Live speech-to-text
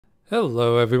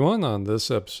Hello, everyone. On this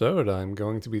episode, I'm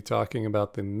going to be talking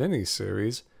about the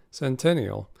mini-series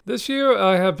Centennial. This year,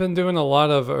 I have been doing a lot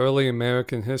of early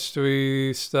American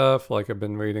history stuff, like I've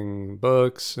been reading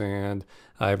books, and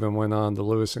I even went on the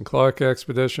Lewis and Clark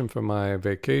expedition for my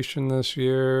vacation this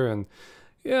year, and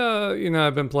yeah,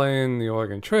 I've been playing the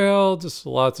Oregon Trail, just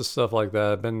lots of stuff like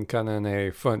that. I've been kind of in a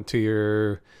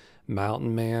frontier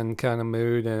mountain man kind of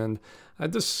mood, and I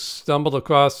just stumbled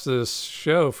across this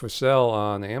show for sale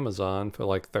on Amazon for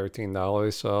like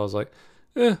 $13. So I was like,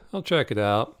 I'll check it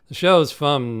out. The show is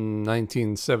from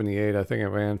 1978. I think it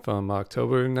ran from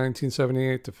October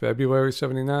 1978 to February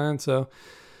 79. So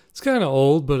it's kind of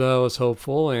old, but I was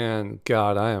hopeful. And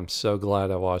God, I am so glad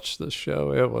I watched this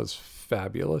show. It was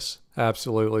fabulous.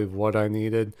 Absolutely what I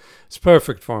needed. It's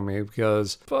perfect for me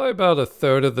because probably about a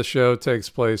third of the show takes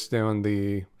place during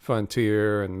the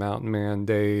frontier and mountain man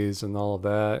days and all of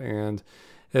that. And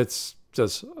it's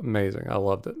just amazing. I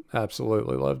loved it.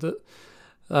 Absolutely loved it.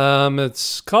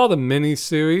 It's called a mini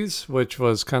series, which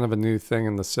was kind of a new thing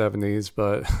in the 70s,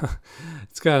 but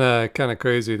it's kind of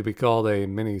crazy to be called a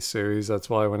mini series. That's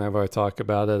why whenever I talk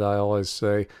about it, I always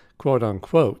say quote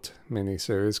unquote mini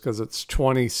series because it's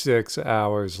 26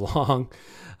 hours long.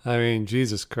 I mean,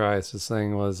 Jesus Christ, this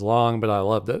thing was long, but I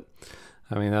loved it.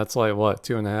 I mean, that's like what,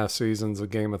 2.5 seasons of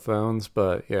Game of Thrones,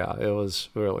 but yeah, it was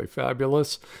really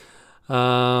fabulous.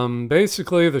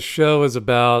 Basically, the show is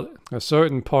about a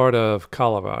certain part of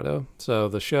Colorado. So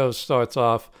the show starts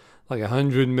off like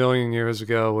 100 million years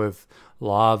ago with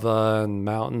lava and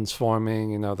mountains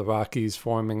forming, the Rockies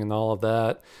forming and all of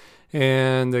that.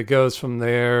 And it goes from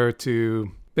there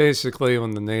to basically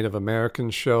when the Native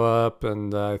Americans show up.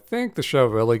 And I think the show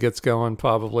really gets going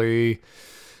probably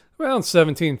around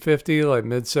 1750, like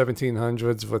mid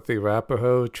 1700s with the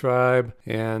Arapaho tribe.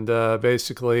 And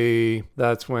basically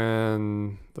that's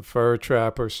when the fur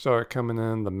trappers start coming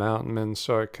in, the mountain men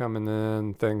start coming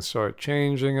in, things start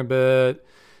changing a bit.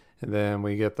 And then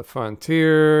we get the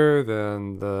frontier,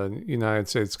 then the United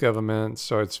States government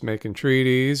starts making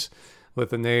treaties with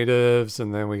the natives,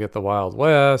 and then we get the Wild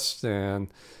West, and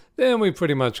then we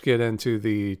pretty much get into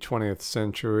the 20th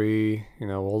century,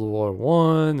 World War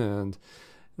One, and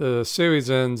the series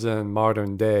ends in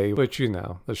modern day, which,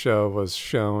 the show was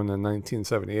shown in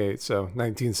 1978. So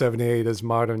 1978 is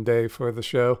modern day for the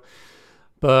show.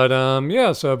 But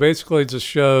so basically it just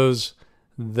shows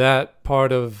that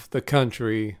part of the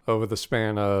country over the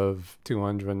span of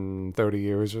 230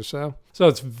 years or so. So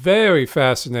it's very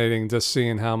fascinating just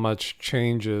seeing how much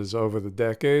changes over the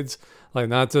decades. Like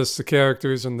not just the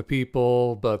characters and the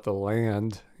people, but the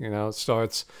land, it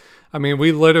starts. I mean,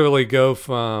 we literally go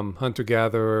from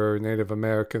hunter-gatherer Native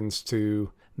Americans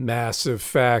to massive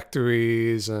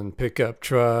factories and pickup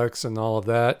trucks and all of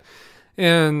that.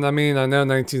 And I mean, I know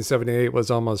 1978 was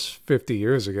almost 50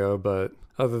 years ago, but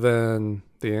other than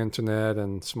the internet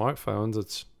and smartphones,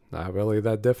 it's not really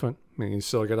that different. I mean, you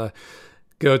still gotta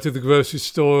go to the grocery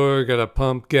store, gotta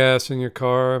pump gas in your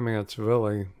car. I mean, it's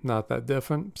really not that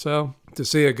different. So to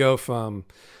see it go from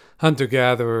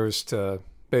hunter-gatherers to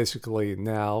basically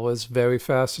now was very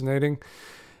fascinating.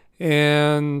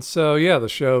 And so, yeah, the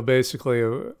show basically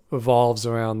revolves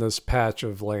around this patch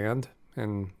of land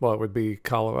in what would be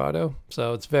Colorado.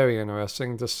 So it's very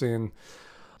interesting just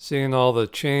seeing all the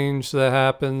change that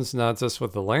happens, not just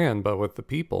with the land, but with the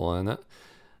people in it.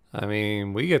 I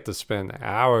mean, we get to spend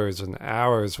hours and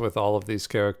hours with all of these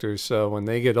characters. So when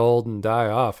they get old and die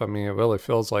off, I mean, it really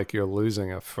feels like you're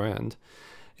losing a friend.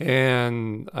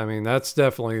 And I mean, that's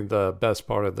definitely the best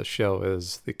part of the show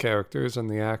is the characters and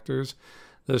the actors.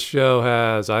 This show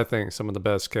has, I think, some of the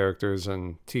best characters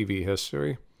in TV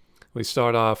history. We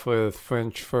start off with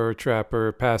French fur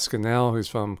trapper Pascal, who's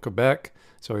from Quebec.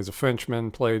 So he's a Frenchman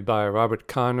played by Robert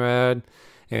Conrad.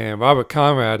 And Robert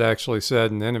Conrad actually said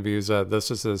in interviews that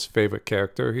this is his favorite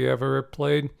character he ever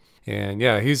played. And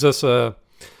yeah, he's just a,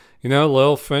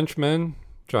 little Frenchman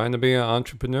trying to be an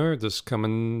entrepreneur, just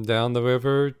coming down the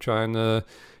river, trying to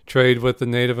trade with the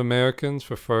Native Americans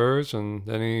for furs. And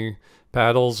then he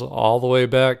paddles all the way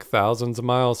back thousands of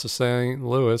miles to St.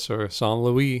 Louis, or St.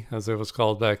 Louis, as it was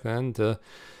called back then, to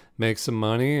make some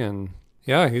money. And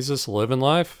yeah, he's just living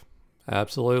life,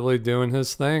 absolutely doing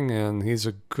his thing. And he's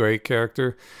a great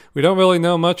character. We don't really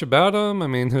know much about him. I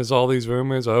mean, there's all these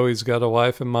rumors. Oh, he's got a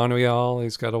wife in Montreal.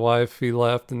 He's got a wife he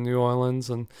left in New Orleans.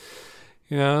 And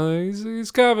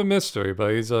he's kind of a mystery,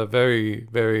 but he's a very,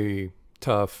 very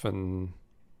tough and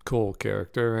cool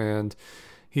character. And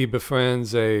he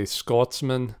befriends a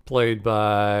Scotsman played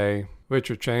by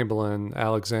Richard Chamberlain,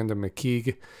 Alexander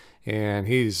McKeague. And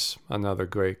he's another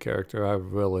great character. I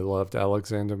really loved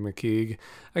Alexander McKeag.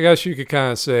 I guess you could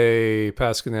kind of say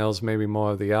Pasquinel's maybe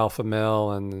more of the alpha male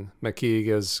and McKeag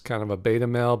is kind of a beta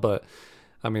male, but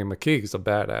I mean, McKeag's a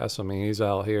badass. I mean, he's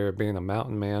out here being a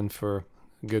mountain man for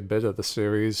a good bit of the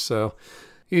series, so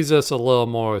he's just a little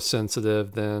more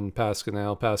sensitive than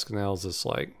Pasquinel. Pasquinel's just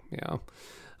like,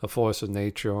 a force of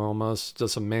nature almost,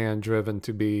 just a man driven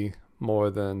to be more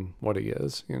than what he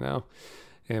is,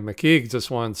 And McKeag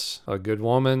just wants a good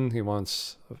woman. He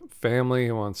wants a family.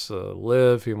 He wants to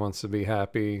live. He wants to be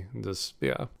happy.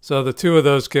 So the two of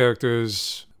those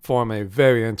characters form a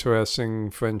very interesting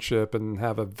friendship and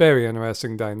have a very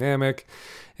interesting dynamic.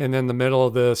 And in the middle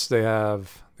of this, they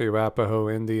have the Arapaho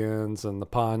Indians and the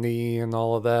Pawnee and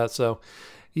all of that. So,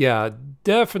 yeah,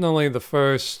 definitely the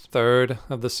first third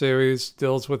of the series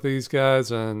deals with these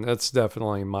guys, and it's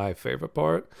definitely my favorite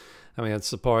part. I mean,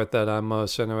 it's the part that I'm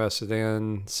most interested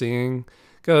in seeing.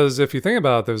 Because if you think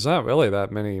about it, there's not really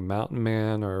that many Mountain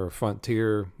Man or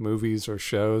Frontier movies or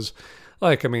shows.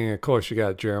 Like, I mean, of course, you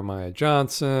got Jeremiah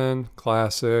Johnson,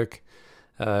 classic.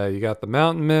 You got the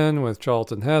Mountain Men with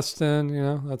Charlton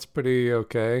Heston. That's pretty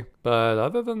okay. But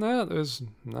other than that, there's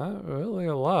not really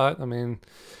a lot. I mean,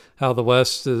 How the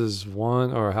West is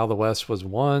Won, or How the West Was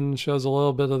Won shows a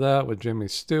little bit of that with Jimmy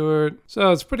Stewart.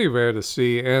 So it's pretty rare to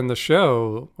see. And the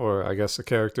show, or I guess the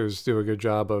characters, do a good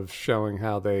job of showing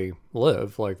how they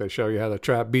live. Like they show you how to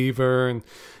trap beaver, and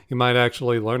you might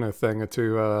actually learn a thing or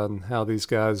two on how these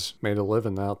guys made a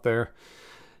living out there.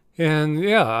 And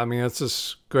yeah, I mean, it's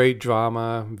this great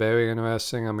drama, very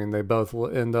interesting. I mean, they both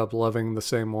end up loving the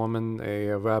same woman, a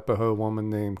Arapaho woman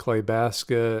named Clay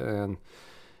Basket, and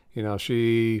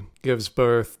she gives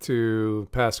birth to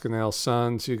Pasquinel's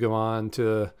sons who go on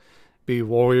to be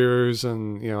warriors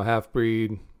and,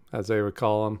 half-breed, as they would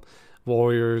call them,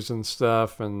 warriors and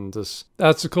stuff. And just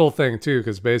that's the cool thing, too,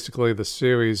 because basically the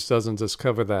series doesn't just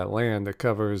cover that land. It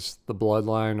covers the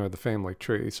bloodline or the family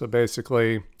tree. So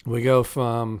basically, we go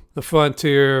from the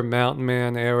frontier mountain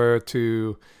man era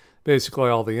to basically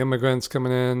all the immigrants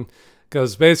coming in.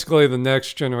 Because basically the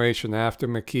next generation after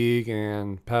McKeag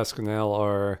and Pasquinel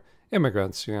are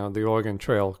immigrants, the Oregon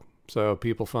Trail. So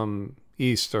people from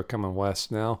east are coming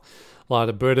west now. A lot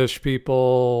of British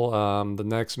people. The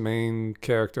next main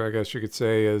character, I guess you could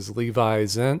say, is Levi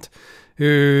Zent,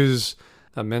 who's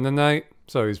a Mennonite.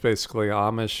 So he's basically an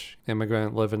Amish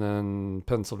immigrant living in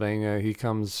Pennsylvania. He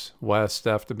comes west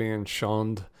after being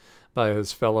shunned by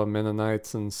his fellow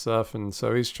Mennonites and stuff. And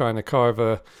so he's trying to carve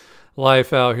a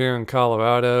life out here in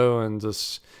Colorado, and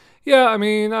just, I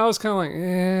mean, I was kind of like,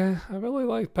 I really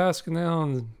like Pasquinel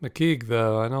and McKeag,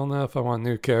 though. I don't know if I want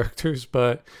new characters,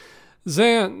 but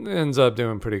Zant ends up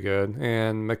doing pretty good,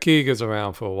 and McKeag is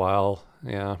around for a while,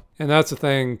 and that's the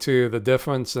thing, too. The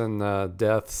difference in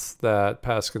deaths that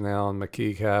Pasquinel and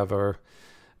McKeag have are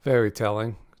very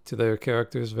telling to their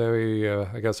characters, very,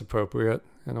 I guess, appropriate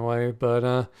in a way,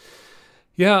 but,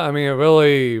 yeah, I mean, it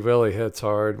really, really hits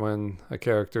hard when a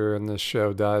character in this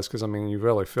show dies, because, I mean, you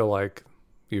really feel like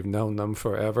you've known them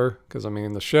forever, because, I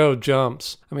mean, the show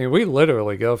jumps. I mean, we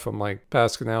literally go from, like,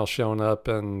 Pasquinel showing up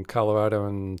in Colorado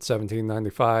in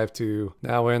 1795 to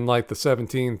now in, like, the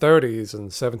 1730s and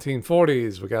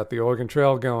 1740s. We got the Oregon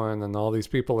Trail going, and all these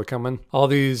people are coming. All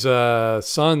these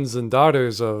sons and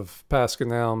daughters of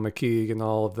Pasquinel, McKeag, and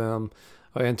all of them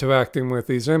interacting with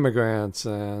these immigrants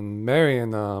and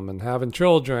marrying them and having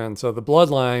children. So the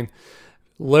bloodline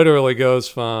literally goes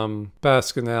from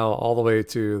Pasquinel all the way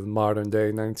to modern day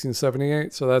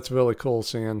 1978. So that's really cool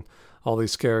seeing all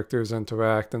these characters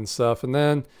interact and stuff. And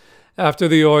then after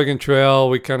the Oregon Trail,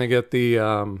 we kind of get the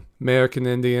American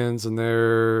Indians and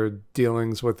their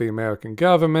dealings with the American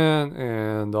government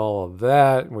and all of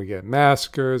that. We get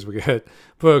massacres, we get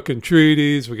broken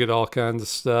treaties, we get all kinds of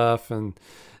stuff. And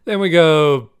then we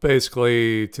go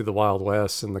basically to the Wild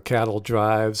West and the cattle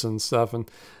drives and stuff. And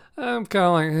I'm kind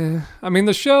of like, I mean,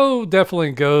 the show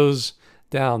definitely goes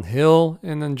downhill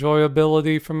in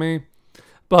enjoyability for me.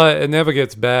 But it never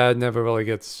gets bad, never really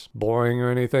gets boring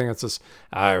or anything. It's just,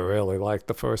 I really like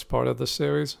the first part of the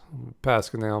series.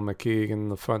 Pasquinel, McKeag, and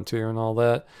the Frontier and all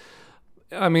that.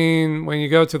 I mean, when you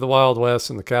go to the Wild West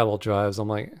and the cattle drives, I'm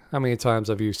like, how many times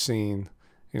have you seen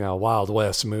a Wild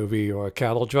West movie or a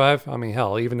cattle drive? I mean,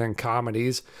 hell, even in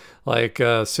comedies like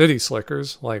City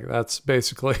Slickers, like that's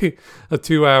basically a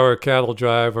 2-hour cattle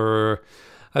drive. Or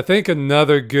I think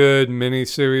another good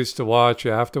mini-series to watch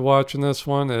after watching this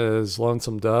one is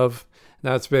Lonesome Dove.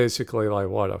 That's basically like,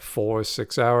 what, a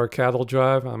 4-6 hour cattle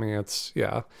drive? I mean, it's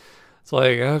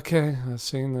like, okay, I've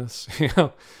seen this,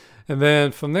 And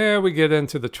then from there, we get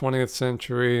into the 20th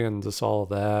century and just all of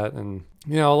that. And,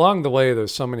 along the way,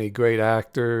 there's so many great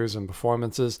actors and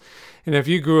performances. And if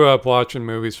you grew up watching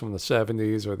movies from the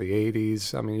 70s or the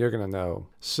 80s, I mean, you're going to know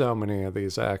so many of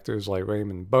these actors, like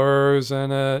Raymond Burr's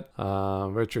in it,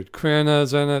 Richard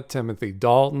Crenna's in it, Timothy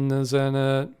Dalton is in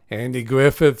it, Andy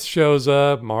Griffith shows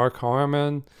up, Mark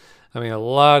Harmon. I mean, a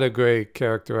lot of great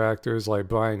character actors like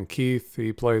Brian Keith.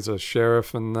 He plays a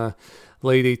sheriff in the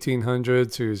late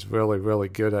 1800s who's really, really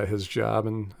good at his job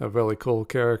and a really cool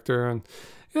character. And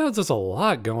there's just a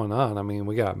lot going on. I mean,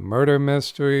 we got murder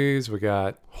mysteries, we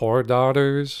got whore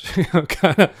daughters,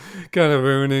 kind of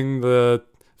ruining the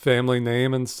family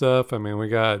name and stuff. I mean, we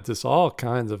got just all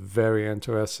kinds of very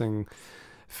interesting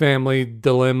family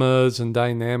dilemmas and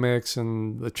dynamics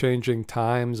and the changing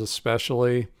times,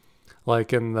 especially.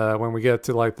 Like when we get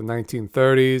to like the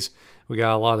 1930s, we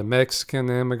got a lot of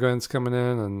Mexican immigrants coming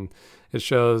in, and it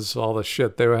shows all the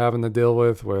shit they were having to deal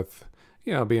with,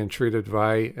 being treated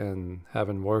right and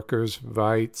having workers'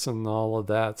 rights and all of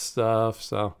that stuff.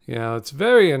 So, it's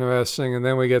very interesting. And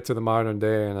then we get to the modern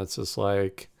day, and it's just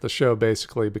like the show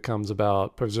basically becomes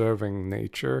about preserving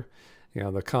nature,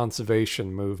 the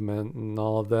conservation movement and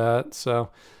all of that. So,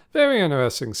 very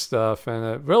interesting stuff. And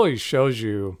it really shows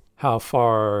you how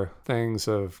far things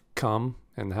have come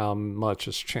and how much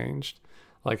has changed.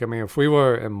 Like, I mean, if we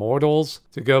were immortals,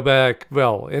 to go back,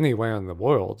 well, anywhere in the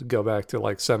world, go back to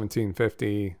like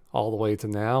 1750 all the way to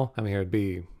now, I mean, it would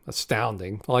be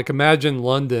astounding. Like, imagine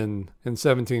London in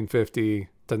 1750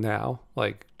 to now.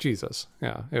 Like, Jesus.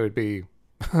 Yeah, it would be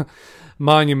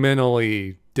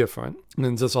monumentally different.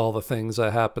 And just all the things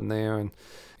that happened there. And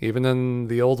even in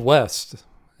the Old West,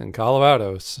 in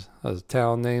Colorado, a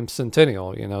town named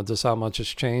Centennial, just how much has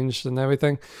changed and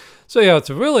everything. So it's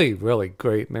a really, really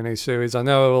great miniseries. I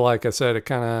know, like I said, it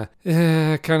kind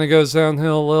of goes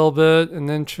downhill a little bit in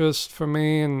interest for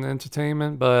me and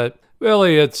entertainment, but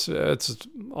really it's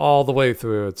all the way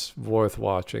through. It's worth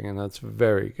watching, and it's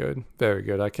very good, very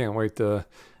good. I can't wait to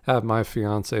have my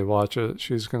fiance watch it.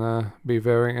 She's gonna be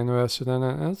very interested in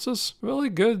it. And it's just really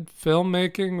good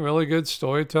filmmaking, really good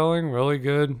storytelling, really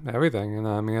good everything. And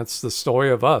I mean, it's the story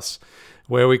of us,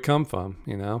 where we come from,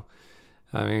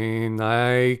 I mean,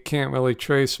 I can't really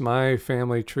trace my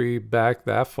family tree back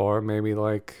that far, maybe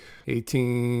like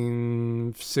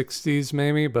 1860s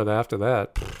maybe, but after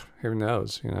that, who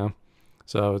knows,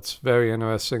 So it's very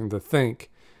interesting to think,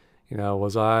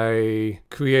 was I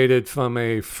created from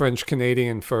a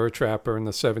French-Canadian fur trapper in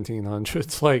the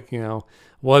 1700s? Like,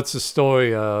 what's the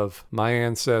story of my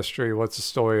ancestry? What's the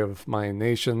story of my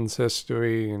nation's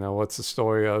history? What's the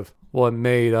story of what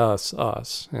made us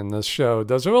us? And this show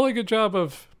does a really good job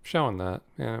of showing that.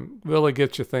 And really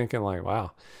gets you thinking like,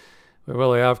 wow, we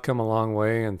really have come a long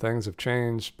way and things have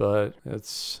changed, but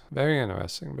it's very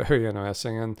interesting, very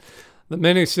interesting. And the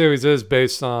miniseries is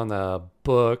based on a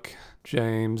book.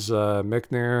 James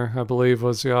McNair, I believe,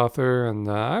 was the author, and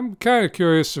I'm kind of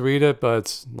curious to read it, but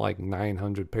it's like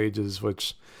 900 pages,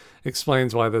 which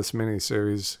explains why this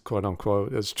miniseries, quote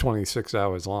unquote, is 26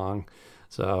 hours long.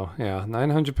 So,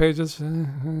 900 pages.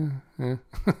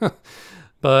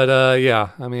 But,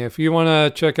 I mean, if you want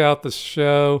to check out the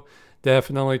show,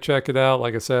 definitely check it out.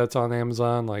 Like I said, it's on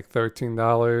Amazon, like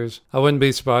 $13. I wouldn't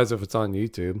be surprised if it's on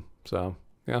YouTube. So,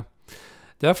 yeah.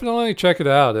 Definitely check it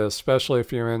out, especially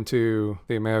if you're into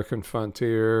the American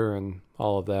frontier and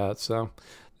all of that. So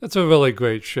it's a really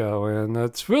great show. And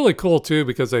it's really cool, too,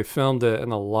 because they filmed it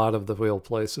in a lot of the real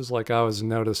places. Like I was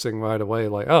noticing right away,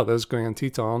 like, oh, there's Grand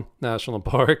Teton National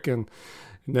Park and,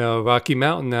 Rocky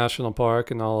Mountain National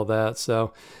Park and all of that.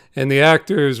 So, and the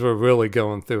actors were really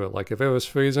going through it. Like if it was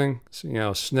freezing,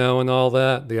 snow and all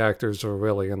that, the actors were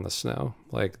really in the snow.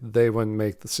 Like they wouldn't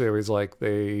make the series like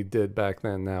they did back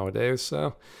then nowadays.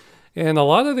 So, and a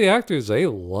lot of the actors, they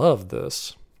love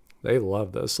this. They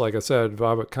love this. Like I said,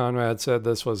 Robert Conrad said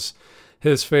this was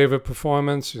his favorite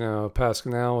performance.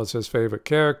 Pascal was his favorite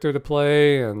character to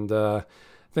play. And I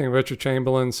think Richard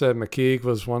Chamberlain said McKeague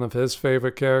was one of his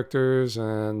favorite characters.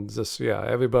 And just,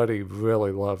 everybody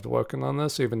really loved working on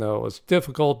this, even though it was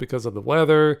difficult because of the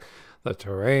weather, the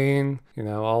terrain,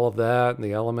 all of that, and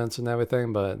the elements and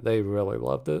everything. But they really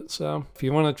loved it. So if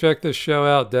you want to check this show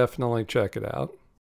out, definitely check it out.